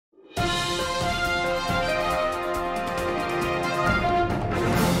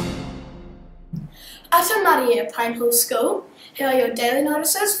Tata Maria Pinehill School. Here are your daily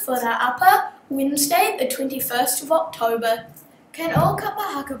notices for the upper Wednesday, the 21st of October. Can all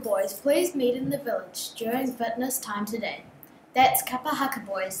Kapahaka boys please meet in the village during fitness time today? That's Kapahaka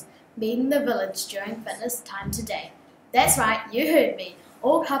boys, meet in the village during fitness time today. That's right, you heard me.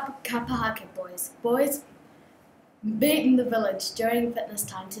 All Kapahaka boys, meet in the village during fitness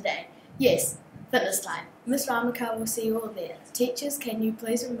time today. Yes, fitness time. Miss Ramaka will see you all there. Teachers, can you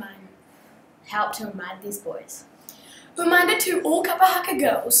please help to remind these boys? Reminder to all Kapahaka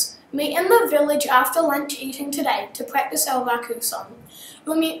girls, meet in the village after lunch eating today to practice our raku song.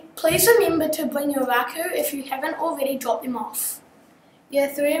 Please remember to bring your raku if you haven't already dropped them off. Year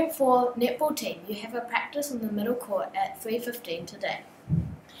 3 and 4 netball team, you have a practice on the middle court at 3:15 today.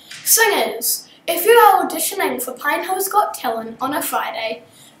 Singers, if you are auditioning for Pinehill's Got Talent on a Friday,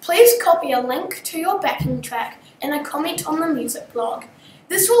 please copy a link to your backing track and a comment on the music blog.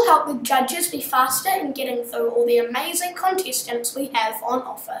 This will help the judges be faster in getting through all the amazing contestants we have on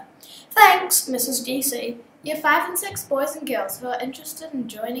offer. Thanks, Mrs. DC. Year 5 and 6 boys and girls who are interested in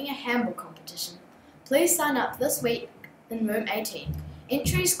joining a handball competition, please sign up this week in room 18.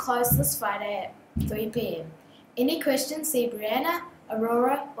 Entries close this Friday at 3 p.m. Any questions, see Brianna,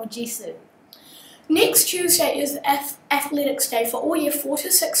 Aurora or Jisoo. Next Tuesday is Athletics Day for all Year 4 to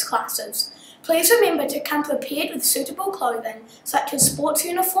 6 classes. Please remember to come prepared with suitable clothing, such as sports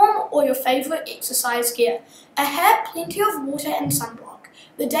uniform or your favourite exercise gear, a hat, plenty of water and sunblock.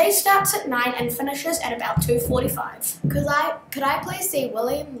 The day starts at 9 and finishes at about 2:45. Could I please see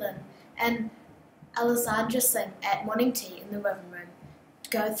William Lynn and Alessandra Singh at morning tea in the living room?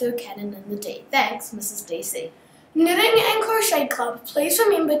 Go through Canon in the D. Thanks, Mrs. DC. Knitting and Crochet Club, please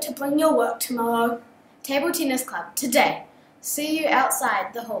remember to bring your work tomorrow. Table Tennis Club, today. See you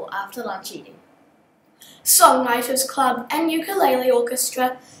outside the hall after lunch eating. Songwriters Club and Ukulele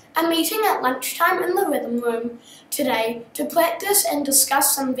Orchestra are meeting at lunchtime in the rhythm room today to practice and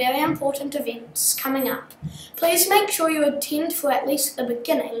discuss some very important events coming up. Please make sure you attend for at least the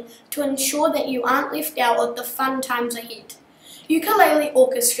beginning to ensure that you aren't left out of the fun times ahead. Ukulele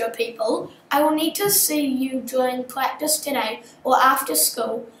Orchestra people, I will need to see you during practice today or after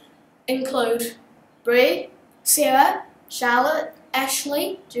school. Include Bree, Sarah, Charlotte,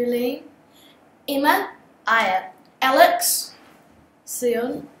 Ashley, Julie, Emma, Aya, Alex,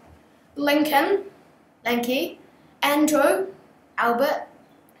 Sion, Lincoln, Lanky, Andrew, Albert,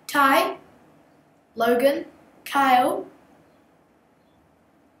 Ty, Logan, Kyle,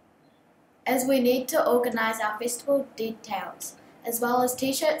 as we need to organise our festival details, as well as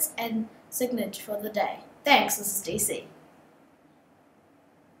t-shirts and signage for the day. Thanks, Mrs. DC.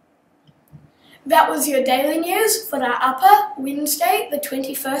 That was your daily news for the upper Wednesday, the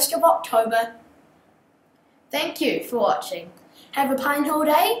 21st of October. Thank you for watching. Have a Pinehill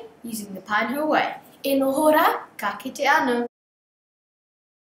Day using the Pinehill Way. E nohora, Ka kite anō.